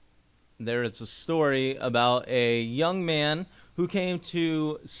There is a story about a young man who came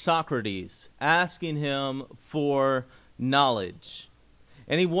to Socrates asking him for knowledge.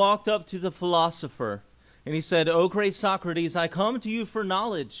 And he walked up to the philosopher and he said, "O great Socrates, I come to you for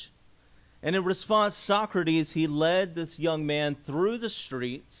knowledge." And in response, Socrates, he led this young man through the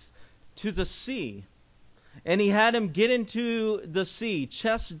streets to the sea. And he had him get into the sea,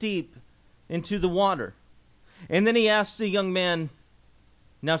 chest deep into the water. And then he asked the young man,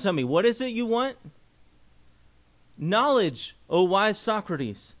 "Now tell me, what is it you want?" "Knowledge, O wise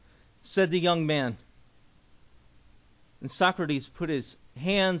Socrates," said the young man. And Socrates put his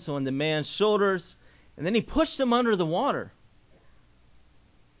hands on the man's shoulders, and then he pushed him under the water.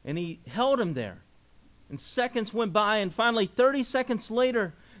 And he held him there. And seconds went by, and finally, 30 seconds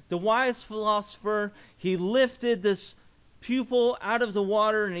later, the wise philosopher, he lifted this pupil out of the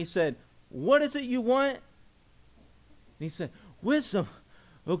water, and he said, "What is it you want?" And he said, "Wisdom,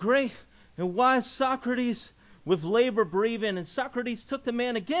 O great and wise Socrates," with labor breathing. And Socrates took the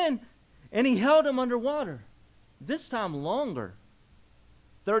man again, and he held him underwater, this time longer.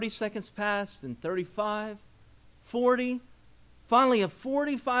 30 seconds passed, and 35, 40. Finally, at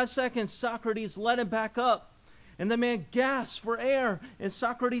 45 seconds, Socrates let him back up, and the man gasped for air. And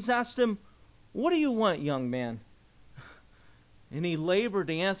Socrates asked him, "What do you want, young man?" And he labored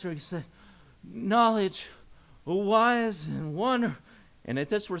to answer. He said, "Knowledge, O wise and wonder." And at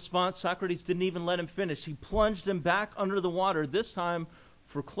this response, Socrates didn't even let him finish. He plunged him back under the water, this time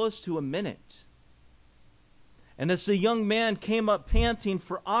for close to a minute. And as the young man came up panting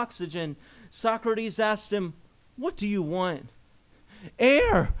for oxygen, Socrates asked him, "What do you want?"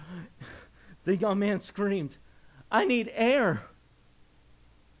 "Air!" The young man screamed. "I need air."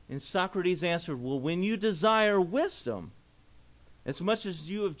 And Socrates answered, "Well, when you desire wisdom, as much as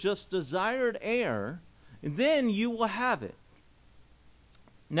you have just desired air, then you will have it."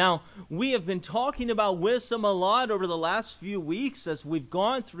 Now, we have been talking about wisdom a lot over the last few weeks as we've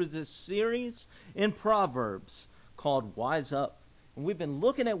gone through this series in Proverbs called Wise Up. And we've been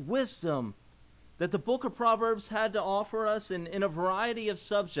looking at wisdom that the book of Proverbs had to offer us in a variety of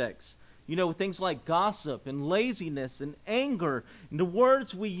subjects. You know, things like gossip and laziness and anger and the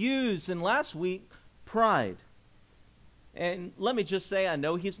words we use. And last week, pride. And let me just say, I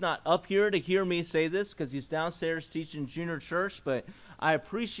know he's not up here to hear me say this because he's downstairs teaching junior church, but I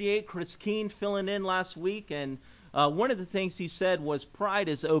appreciate Chris Keene filling in last week. And one of the things he said was pride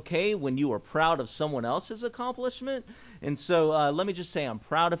is okay when you are proud of someone else's accomplishment. And so let me just say I'm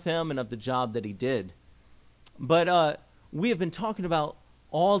proud of him and of the job that he did. But we have been talking about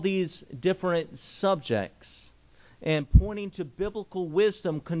all these different subjects and pointing to biblical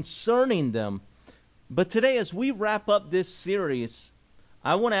wisdom concerning them. But today, as we wrap up this series,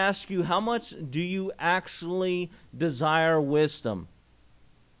 I want to ask you, how much do you actually desire wisdom?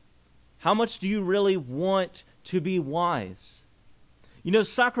 How much do you really want to be wise? You know,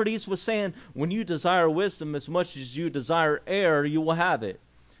 Socrates was saying, when you desire wisdom as much as you desire air, you will have it.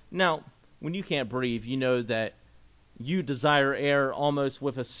 Now, when you can't breathe, you know that you desire air almost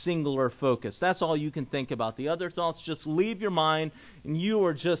with a singular focus. That's all you can think about. The other thoughts just leave your mind, and you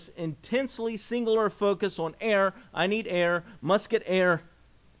are just intensely singular focused on air. I need air, must get air.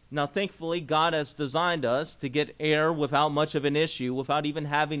 Now, thankfully, God has designed us to get air without much of an issue, without even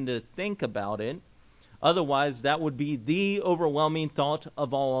having to think about it. Otherwise, that would be the overwhelming thought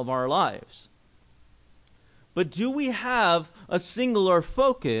of all of our lives. But do we have a singular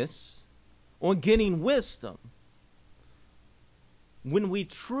focus on getting wisdom? When we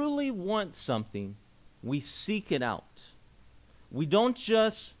truly want something, we seek it out. We don't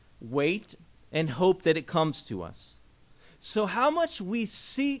just wait and hope that it comes to us. So how much we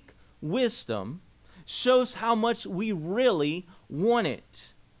seek wisdom shows how much we really want it.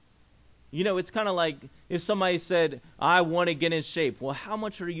 You know, it's kind of like if somebody said, "I want to get in shape." Well, how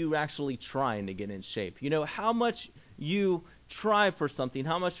much are you actually trying to get in shape? You know, how much you try for something,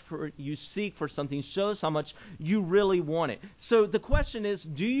 how much you seek for something shows how much you really want it. So the question is,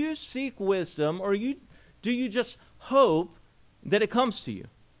 do you seek wisdom, or do you just hope that it comes to you?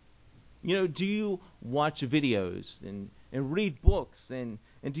 You know, do you watch videos and read books and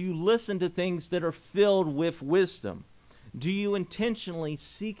do you listen to things that are filled with wisdom? Do you intentionally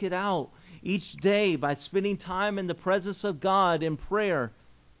seek it out each day by spending time in the presence of God in prayer,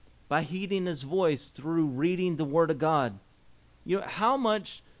 by heeding His voice through reading the Word of God? You know, how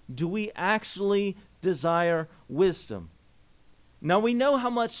much do we actually desire wisdom? Now, we know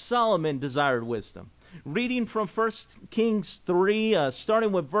how much Solomon desired wisdom. Reading from 1 Kings 3,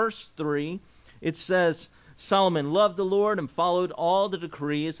 starting with verse 3, it says, Solomon loved the Lord and followed all the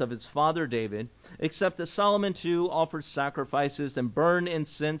decrees of his father David, except that Solomon too offered sacrifices and burned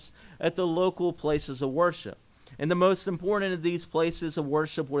incense at the local places of worship. And the most important of these places of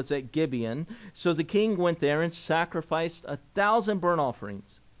worship was at Gibeon. So the king went there and sacrificed 1,000 burnt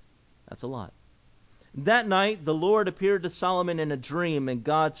offerings. That's a lot. That night the Lord appeared to Solomon in a dream, and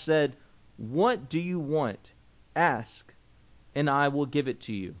God said, "What do you want? Ask, and I will give it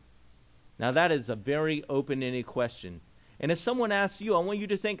to you." Now that is a very open-ended question. And if someone asks you, I want you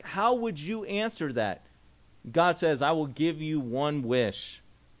to think, how would you answer that? God says, "I will give you one wish."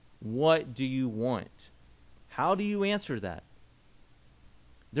 What do you want? How do you answer that?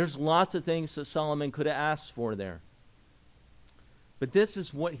 There's lots of things that Solomon could have asked for there. But this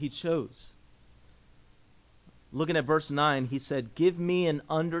is what he chose. Looking at verse 9, he said, "Give me an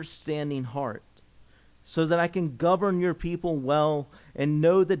understanding heart, so that I can govern your people well and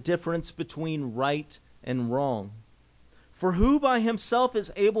know the difference between right and wrong. For who by himself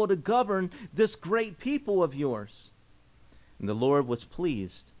is able to govern this great people of yours?" And the Lord was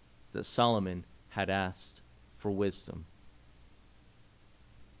pleased that Solomon had asked for wisdom.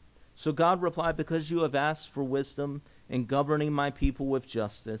 So God replied, "Because you have asked for wisdom in governing my people with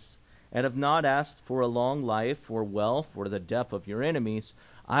justice, and have not asked for a long life or wealth or the death of your enemies,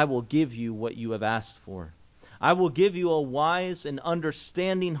 I will give you what you have asked for. I will give you a wise and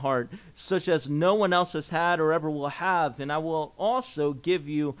understanding heart, such as no one else has had or ever will have, and I will also give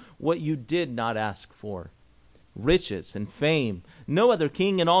you what you did not ask for, riches and fame. No other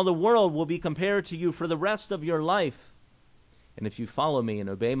king in all the world will be compared to you for the rest of your life. And if you follow me and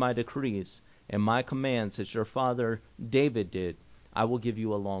obey my decrees and my commands as your father David did, I will give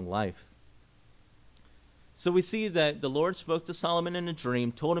you a long life." So we see that the Lord spoke to Solomon in a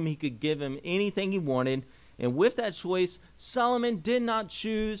dream, told him he could give him anything he wanted, and with that choice, Solomon did not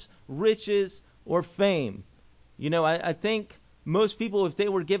choose riches or fame. I think most people, if they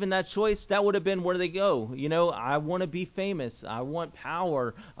were given that choice, that would have been where they go. I want to be famous. I want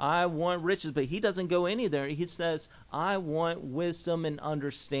power. I want riches. But he doesn't go any there. He says, "I want wisdom and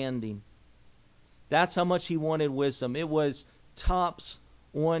understanding." That's how much he wanted wisdom. It was tops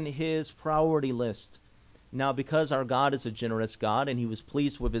on his priority list. Now, because our God is a generous God and he was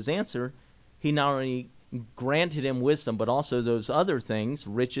pleased with his answer, he not only granted him wisdom, but also those other things,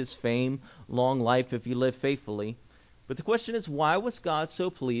 riches, fame, long life if you live faithfully. But the question is, why was God so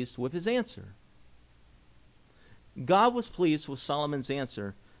pleased with his answer? God was pleased with Solomon's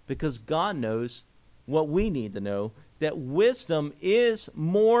answer because God knows what we need to know, that wisdom is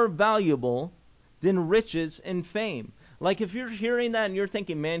more valuable than riches and fame. Like if you're hearing that and you're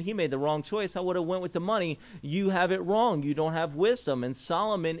thinking, "Man, he made the wrong choice. I would have went with the money." You have it wrong. You don't have wisdom. And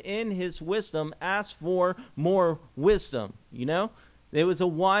Solomon, in his wisdom, asked for more wisdom. It was a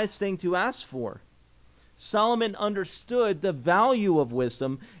wise thing to ask for. Solomon understood the value of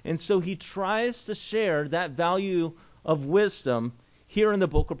wisdom, and so he tries to share that value of wisdom here in the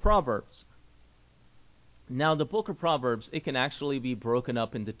book of Proverbs. Now, the book of Proverbs, it can actually be broken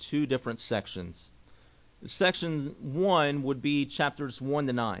up into two different sections. Section 1 would be chapters 1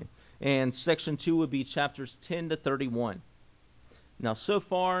 to 9, and section 2 would be chapters 10 to 31. Now, so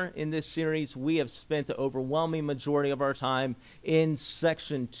far in this series, we have spent the overwhelming majority of our time in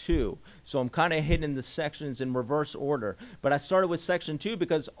section 2. So I'm kind of hitting the sections in reverse order. But I started with section 2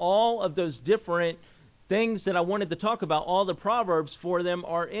 because all of those different things that I wanted to talk about, all the proverbs for them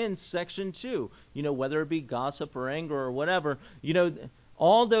are in section 2. Whether it be gossip or anger or whatever,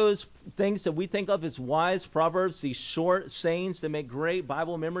 all those things that we think of as wise proverbs, these short sayings that make great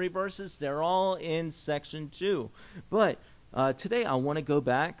Bible memory verses, they're all in section 2. But today I want to go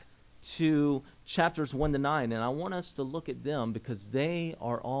back to chapters 1 to 9, and I want us to look at them because they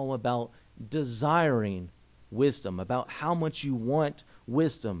are all about desiring wisdom, about how much you want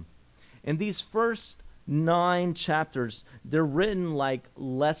wisdom. And these first 9 chapters, they're written like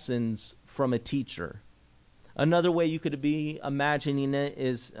lessons from a teacher. Another way you could be imagining it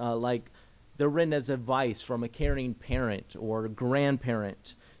is like they're written as advice from a caring parent or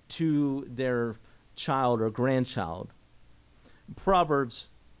grandparent to their child or grandchild. Proverbs,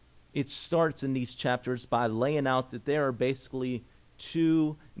 it starts in these chapters by laying out that there are basically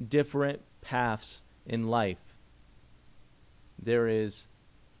 2 different paths in life. There is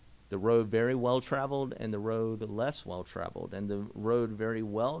the road very well traveled and the road less well traveled. And the road very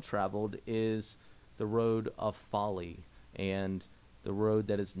well traveled is the road of folly, and the road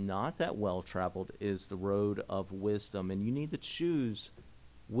that is not that well traveled is the road of wisdom. And you need to choose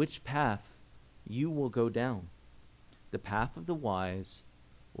which path you will go down, the path of the wise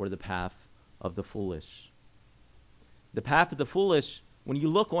or the path of the foolish. The path of the foolish When you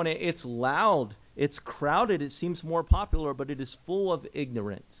look on it, it's loud, it's crowded, it seems more popular, but it is full of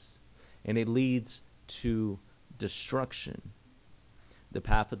ignorance, and it leads to destruction. The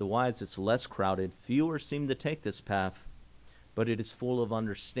path of the wise, it's less crowded. Fewer seem to take this path, but it is full of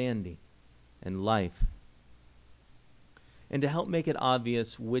understanding and life. And to help make it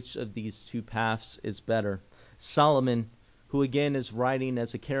obvious which of these two paths is better, Solomon, who again is writing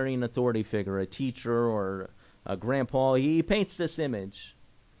as a carrying authority figure, a teacher or a grandpa, he paints this image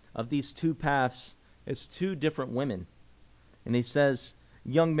of these two paths as two different women. And he says,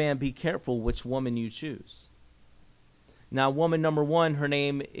 young man, be careful which woman you choose. Now, woman number one, her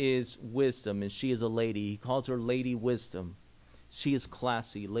name is Wisdom, and she is a lady. He calls her Lady Wisdom. She is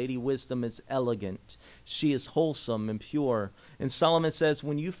classy. Lady Wisdom is elegant. She is wholesome and pure. And Solomon says,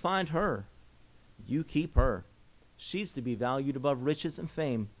 when you find her, you keep her. She's to be valued above riches and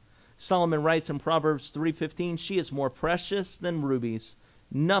fame. Solomon writes in Proverbs 3:15, she is more precious than rubies.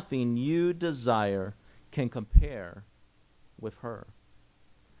 Nothing you desire can compare with her.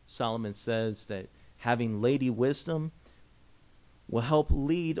 Solomon says that having Lady Wisdom will help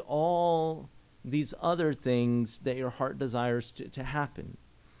lead all these other things that your heart desires to happen.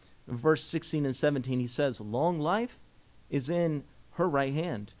 In verse 16 and 17, he says, long life is in her right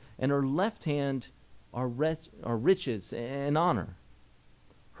hand, and her left hand are riches and honor.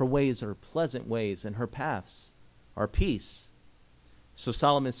 Her ways are pleasant ways, and her paths are peace. So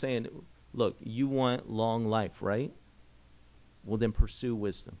Solomon's saying, look, you want long life, right? Well, then pursue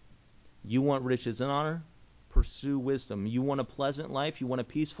wisdom. You want riches and honor? Pursue wisdom. You want a pleasant life? You want a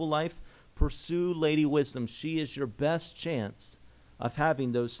peaceful life? Pursue Lady Wisdom. She is your best chance of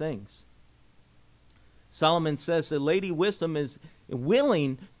having those things. Solomon says that Lady Wisdom is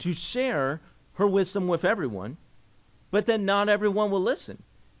willing to share her wisdom with everyone, but then not everyone will listen.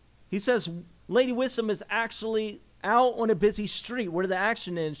 He says Lady Wisdom is actually out on a busy street where the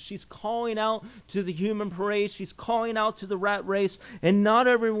action is. She's calling out to the human parade. She's calling out to the rat race, and not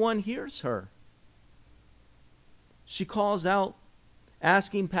everyone hears her. She calls out,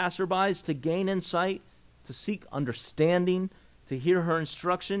 asking passerbys to gain insight, to seek understanding, to hear her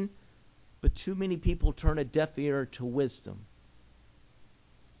instruction. But too many people turn a deaf ear to wisdom.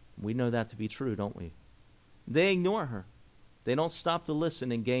 We know that to be true, don't we? They ignore her. They don't stop to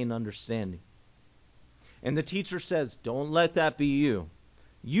listen and gain understanding. And the teacher says, don't let that be you.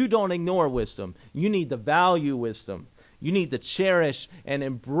 You don't ignore wisdom. You need to value wisdom. You need to cherish and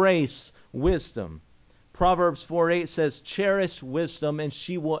embrace wisdom. Proverbs 4:8 says, cherish wisdom and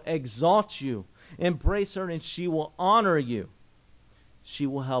she will exalt you. Embrace her and she will honor you. She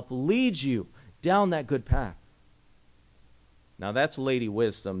will help lead you down that good path. Now that's Lady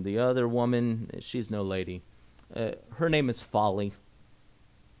Wisdom. The other woman, she's no lady. Her name is Folly.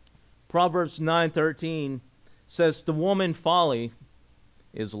 Proverbs 9:13 says, the woman Folly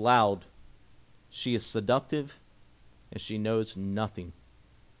is loud. She is seductive and she knows nothing.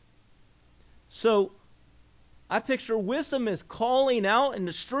 So I picture Wisdom is calling out in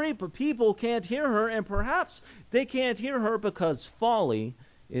the street, but people can't hear her, and perhaps they can't hear her because Folly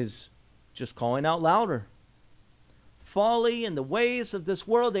is just calling out louder. Folly and the ways of this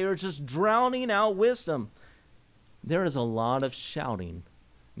world, they are just drowning out wisdom. There is a lot of shouting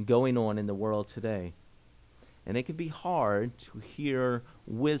going on in the world today, and it can be hard to hear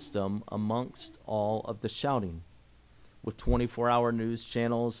wisdom amongst all of the shouting. With 24-hour news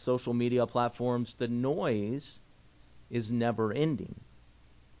channels, social media platforms, the noise is never ending.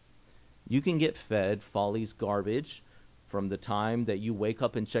 You can get fed Folly's garbage from the time that you wake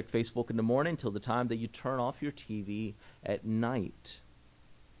up and check Facebook in the morning till the time that you turn off your TV at night.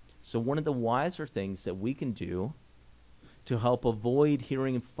 So one of the wiser things that we can do to help avoid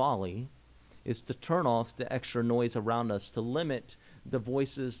hearing folly is to turn off the extra noise around us, to limit the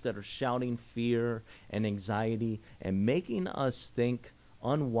voices that are shouting fear and anxiety and making us think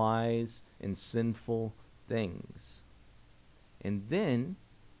unwise and sinful things. And then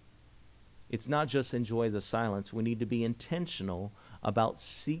it's not just enjoy the silence. We need to be intentional about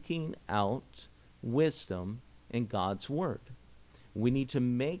seeking out wisdom in God's Word. We need to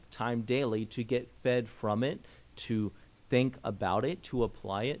make time daily to get fed from it, to think about it, to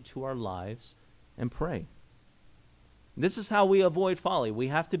apply it to our lives, and pray. This is how we avoid folly. We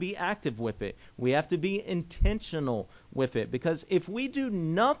have to be active with it. We have to be intentional with it. Because if we do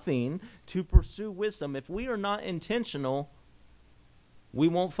nothing to pursue wisdom, if we are not intentional, we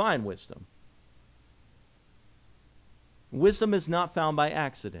won't find wisdom. Wisdom is not found by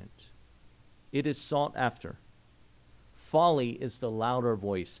accident. It is sought after. Folly is the louder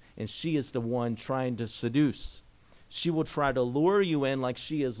voice, and she is the one trying to seduce. She will try to lure you in like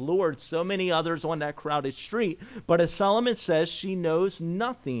she has lured so many others on that crowded street. But as Solomon says, she knows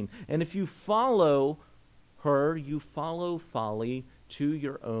nothing. And if you follow her, you follow folly to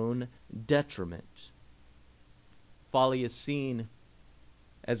your own detriment. Folly is seen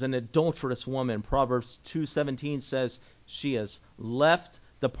as an adulterous woman. Proverbs 2:17 says she has left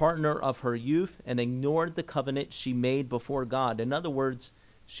the partner of her youth and ignored the covenant she made before God. In other words,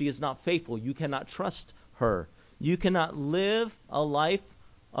 she is not faithful. You cannot trust her. You cannot live a life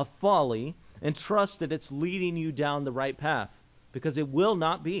of folly and trust that it's leading you down the right path, because it will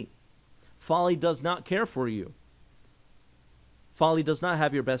not be. Folly does not care for you. Folly does not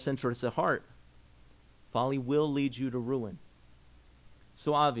have your best interests at heart. Folly will lead you to ruin.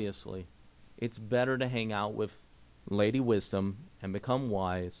 So obviously, it's better to hang out with Lady Wisdom and become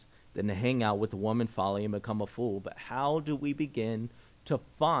wise than to hang out with the woman Folly and become a fool. But how do we begin to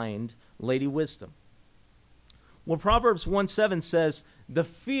find Lady Wisdom? Well, Proverbs 1:7 says, "The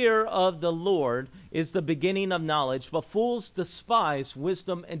fear of the Lord is the beginning of knowledge, but fools despise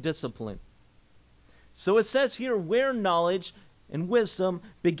wisdom and discipline." So it says here where knowledge and wisdom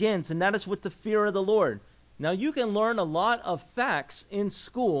begins, and that is with the fear of the Lord. Now, you can learn a lot of facts in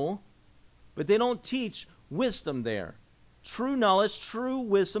school, but they don't teach wisdom there. True knowledge, true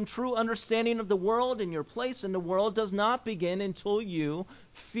wisdom, true understanding of the world and your place in the world does not begin until you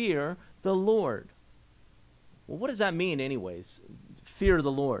fear the Lord. Well, what does that mean anyways? Fear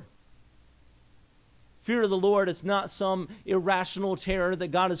the Lord. Fear of the Lord is not some irrational terror that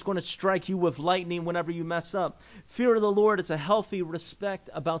God is going to strike you with lightning whenever you mess up. Fear of the Lord is a healthy respect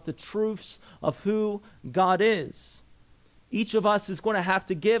about the truths of who God is. Each of us is going to have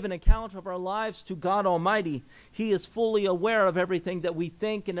to give an account of our lives to God Almighty. He is fully aware of everything that we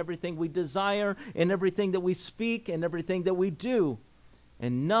think and everything we desire and everything that we speak and everything that we do.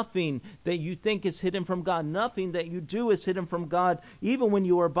 And nothing that you think is hidden from God, nothing that you do is hidden from God, even when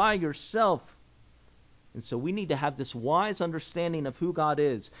you are by yourself. And so we need to have this wise understanding of who God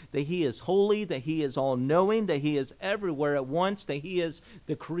is, that He is holy, that He is all-knowing, that He is everywhere at once, that He is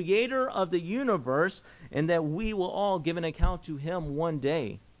the creator of the universe, and that we will all give an account to Him one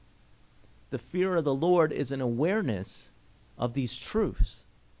day. The fear of the Lord is an awareness of these truths.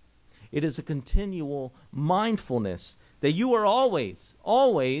 It is a continual mindfulness that you are always,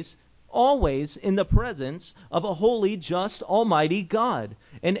 always, always in the presence of a holy, just, almighty God.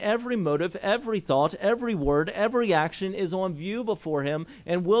 And every motive, every thought, every word, every action is on view before Him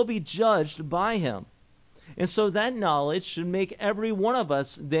and will be judged by Him. And so that knowledge should make every one of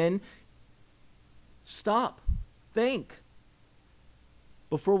us then stop, think,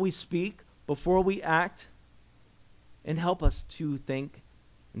 before we speak, before we act, and help us to think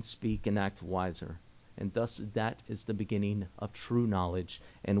and speak and act wiser. And thus that is the beginning of true knowledge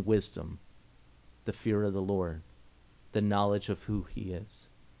and wisdom, the fear of the Lord, the knowledge of who He is.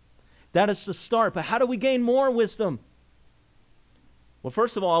 That is the start. But how do we gain more wisdom? Well,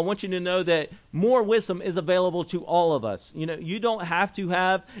 first of all, I want you to know that more wisdom is available to all of us. You don't have to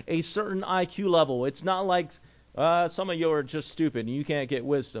have a certain IQ level. It's not like some of you are just stupid and you can't get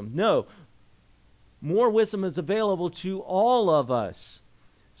wisdom. No, more wisdom is available to all of us.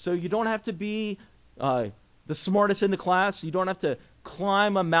 So you don't have to be the smartest in the class. You don't have to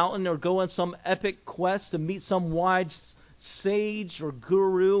climb a mountain or go on some epic quest to meet some wise sage or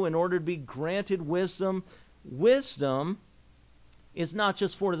guru in order to be granted wisdom. Wisdom is not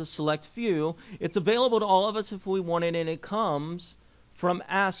just for the select few. It's available to all of us if we want it, and it comes from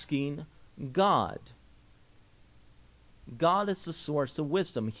asking God. God is the source of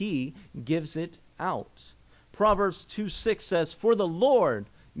wisdom. He gives it out. Proverbs 2:6 says, "For the Lord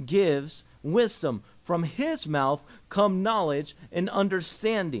gives wisdom. From His mouth come knowledge and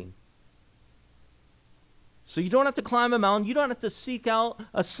understanding." So you don't have to climb a mountain. You don't have to seek out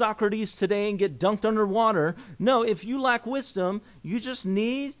a Socrates today and get dunked underwater. No, if you lack wisdom, you just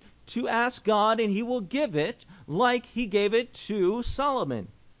need to ask God and He will give it like He gave it to Solomon.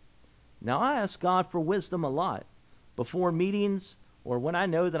 Now, I ask God for wisdom a lot. Before meetings, or when I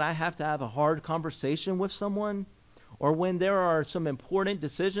know that I have to have a hard conversation with someone, or when there are some important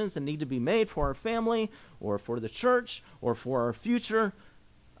decisions that need to be made for our family, or for the church, or for our future,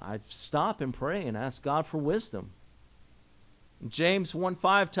 I stop and pray and ask God for wisdom. James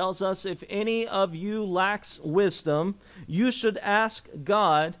 1:5 tells us, "If any of you lacks wisdom, you should ask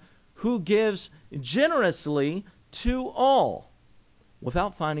God, who gives generously to all,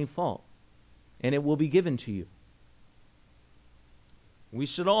 without finding fault, and it will be given to you." We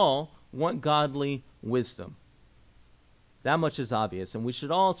should all want godly wisdom. That much is obvious, and we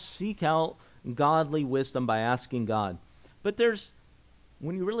should all seek out godly wisdom by asking God. But there's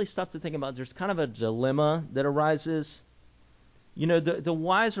when you really stop to think about it, there's kind of a dilemma that arises. You know, the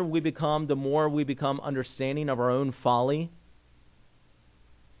wiser we become, the more we become understanding of our own folly.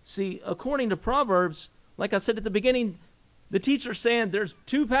 See, according to Proverbs, like I said at the beginning, the teacher's saying there's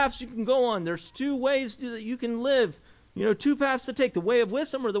two paths you can go on. There's two ways that you can live. You know, two paths to take, the way of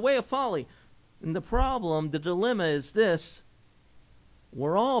wisdom or the way of folly. And the problem, the dilemma is this: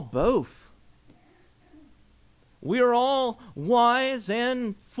 we're all both. We are all wise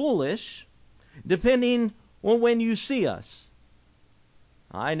and foolish, depending on when you see us.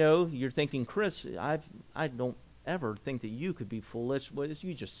 I know you're thinking, Chris, I don't ever think that you could be foolish. But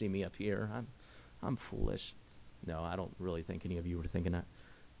you just see me up here. I'm foolish. No, I don't really think any of you were thinking that.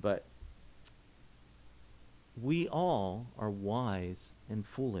 But we all are wise and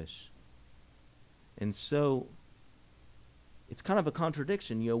foolish. And so it's kind of a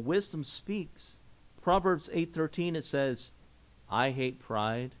contradiction. You know, wisdom speaks. Proverbs 8:13, it says, I hate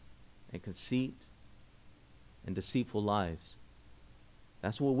pride and conceit and deceitful lies.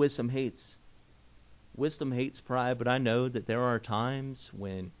 That's what wisdom hates. Wisdom hates pride, but I know that there are times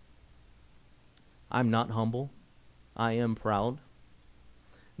when I'm not humble. I am proud.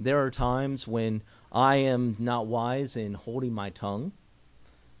 There are times when I am not wise in holding my tongue.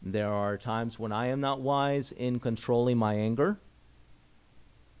 There are times when I am not wise in controlling my anger.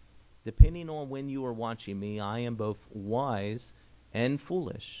 Depending on when you are watching me, I am both wise and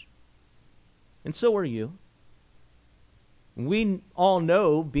foolish. And so are you. We all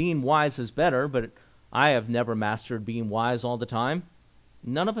know being wise is better, but I have never mastered being wise all the time.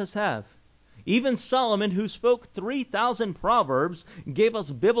 None of us have. Even Solomon, who spoke 3,000 proverbs, gave us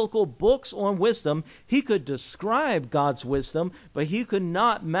biblical books on wisdom. He could describe God's wisdom, but he could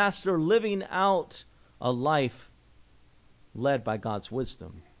not master living out a life led by God's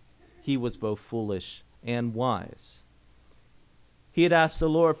wisdom. He was both foolish and wise. He had asked the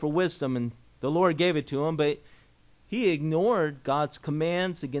Lord for wisdom, and the Lord gave it to him, but he ignored God's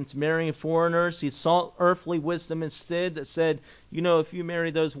commands against marrying foreigners. He sought earthly wisdom instead that said, you know, if you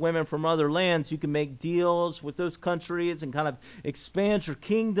marry those women from other lands, you can make deals with those countries and kind of expand your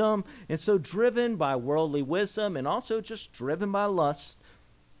kingdom. And so driven by worldly wisdom and also just driven by lust,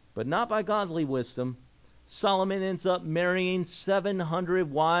 but not by godly wisdom, Solomon ends up marrying 700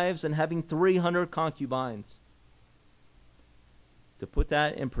 wives and having 300 concubines. To put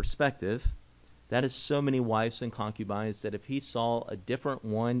that in perspective, that is so many wives and concubines that if he saw a different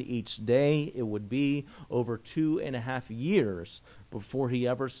one each day, it would be over 2.5 years before he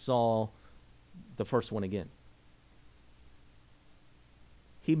ever saw the first one again.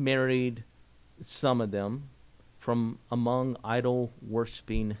 He married some of them from among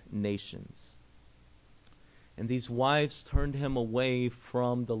idol-worshiping nations. And these wives turned him away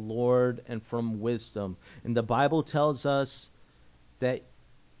from the Lord and from wisdom. And the Bible tells us that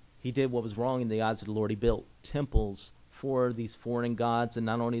he did what was wrong in the eyes of the Lord. He built temples for these foreign gods, and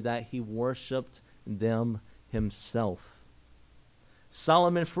not only that, he worshipped them himself.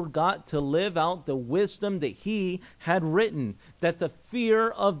 Solomon forgot to live out the wisdom that he had written, that the fear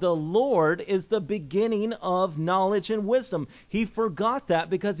of the Lord is the beginning of knowledge and wisdom. He forgot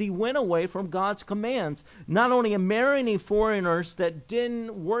that because he went away from God's commands, not only in marrying foreigners that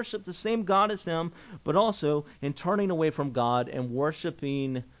didn't worship the same God as him, but also in turning away from God and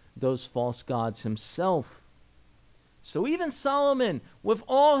worshiping those false gods himself. So even Solomon, with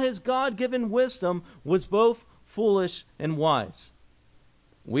all his God-given wisdom, was both foolish and wise.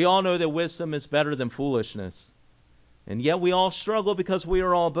 We all know that wisdom is better than foolishness. And yet we all struggle because we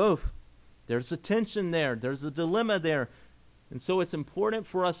are all both. There's a tension there. There's a dilemma there. And so it's important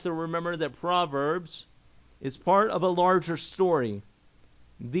for us to remember that Proverbs is part of a larger story.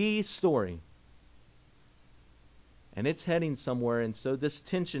 The story. And it's heading somewhere. And so this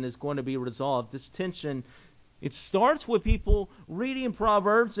tension is going to be resolved. This tension, it starts with people reading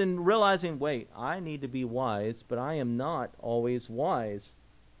Proverbs and realizing, wait, I need to be wise, but I am not always wise.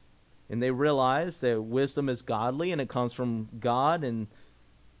 And they realize that wisdom is godly and it comes from God. And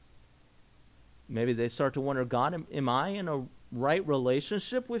maybe they start to wonder, God, am I in a right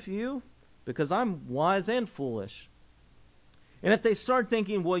relationship with you? Because I'm wise and foolish. And if they start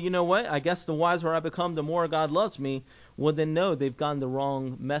thinking, well, you know what? I guess the wiser I become, the more God loves me. Well, then no, they've gotten the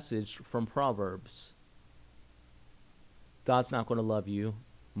wrong message from Proverbs. God's not going to love you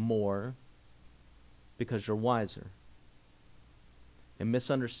more because you're wiser. And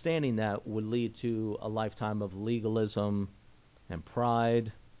misunderstanding that would lead to a lifetime of legalism and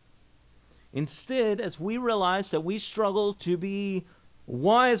pride. Instead, as we realize that we struggle to be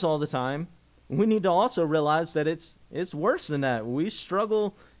wise all the time, we need to also realize that it's worse than that. We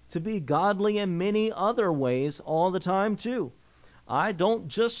struggle to be godly in many other ways all the time too. I don't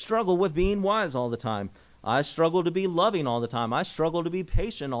just struggle with being wise all the time. I struggle to be loving all the time. I struggle to be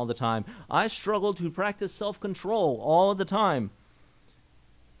patient all the time. I struggle to practice self-control all the time.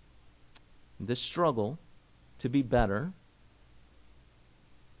 This struggle to be better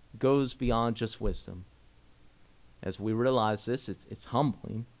goes beyond just wisdom. As we realize this, it's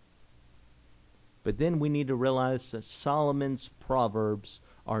humbling. But then we need to realize that Solomon's Proverbs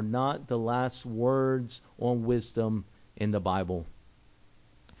are not the last words on wisdom in the Bible.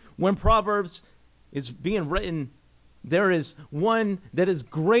 When Proverbs is being written, there is one that is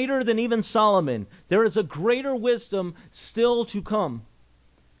greater than even Solomon. There is a greater wisdom still to come,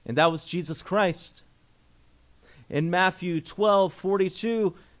 and that was Jesus Christ. In Matthew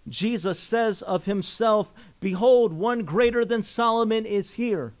 12:42, Jesus says of himself, "Behold, one greater than Solomon is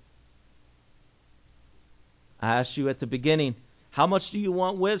here." I asked you at the beginning, how much do you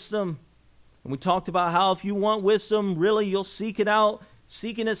want wisdom? And we talked about how if you want wisdom, really you'll seek it out.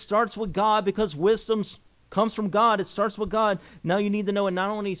 Seeking it starts with God, because wisdom comes from God. It starts with God. Now you need to know it not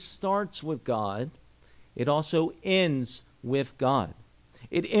only starts with God, it also ends with God.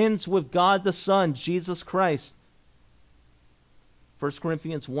 It ends with God the Son, Jesus Christ. 1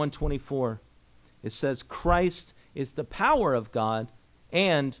 Corinthians 1:24, it says, Christ is the power of God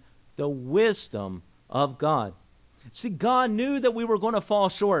and the wisdom of God. See, God knew that we were going to fall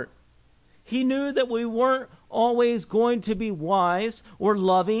short. He knew that we weren't always going to be wise or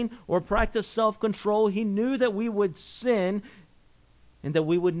loving or practice self-control. He knew that we would sin and that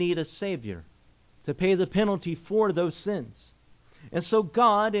we would need a Savior to pay the penalty for those sins. And so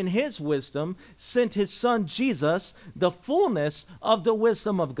God, in His wisdom, sent His Son Jesus, the fullness of the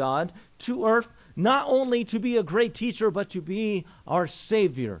wisdom of God, to earth, not only to be a great teacher, but to be our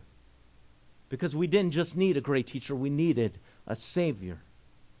Savior. Because we didn't just need a great teacher, we needed a Savior.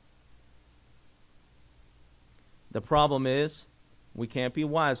 The problem is, we can't be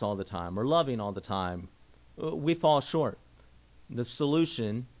wise all the time or loving all the time. We fall short. The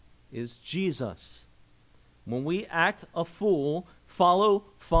solution is Jesus. When we act a fool, follow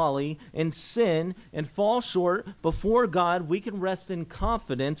folly, and sin, and fall short before God, we can rest in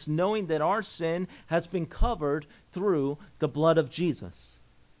confidence knowing that our sin has been covered through the blood of Jesus.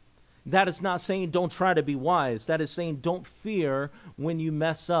 That is not saying don't try to be wise. That is saying don't fear when you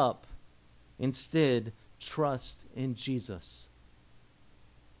mess up. Instead, trust in Jesus.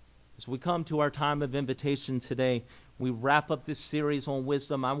 As we come to our time of invitation today, we wrap up this series on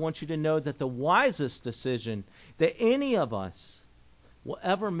wisdom. I want you to know that the wisest decision that any of us will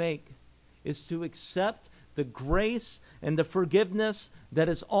ever make is to accept the grace and the forgiveness that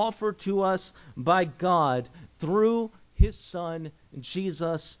is offered to us by God through His Son,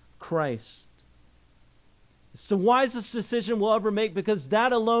 Jesus Christ. It's the wisest decision we'll ever make, because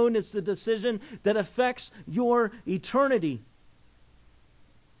that alone is the decision that affects your eternity.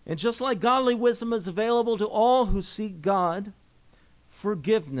 And just like godly wisdom is available to all who seek God,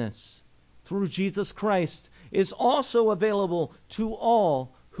 forgiveness through Jesus Christ is also available to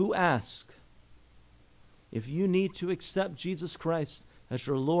all who ask. If you need to accept Jesus Christ as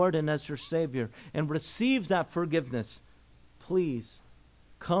your Lord and as your Savior and receive that forgiveness, please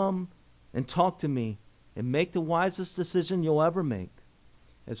come and talk to me and make the wisest decision you'll ever make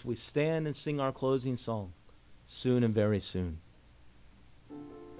as we stand and sing our closing song, Soon and Very Soon.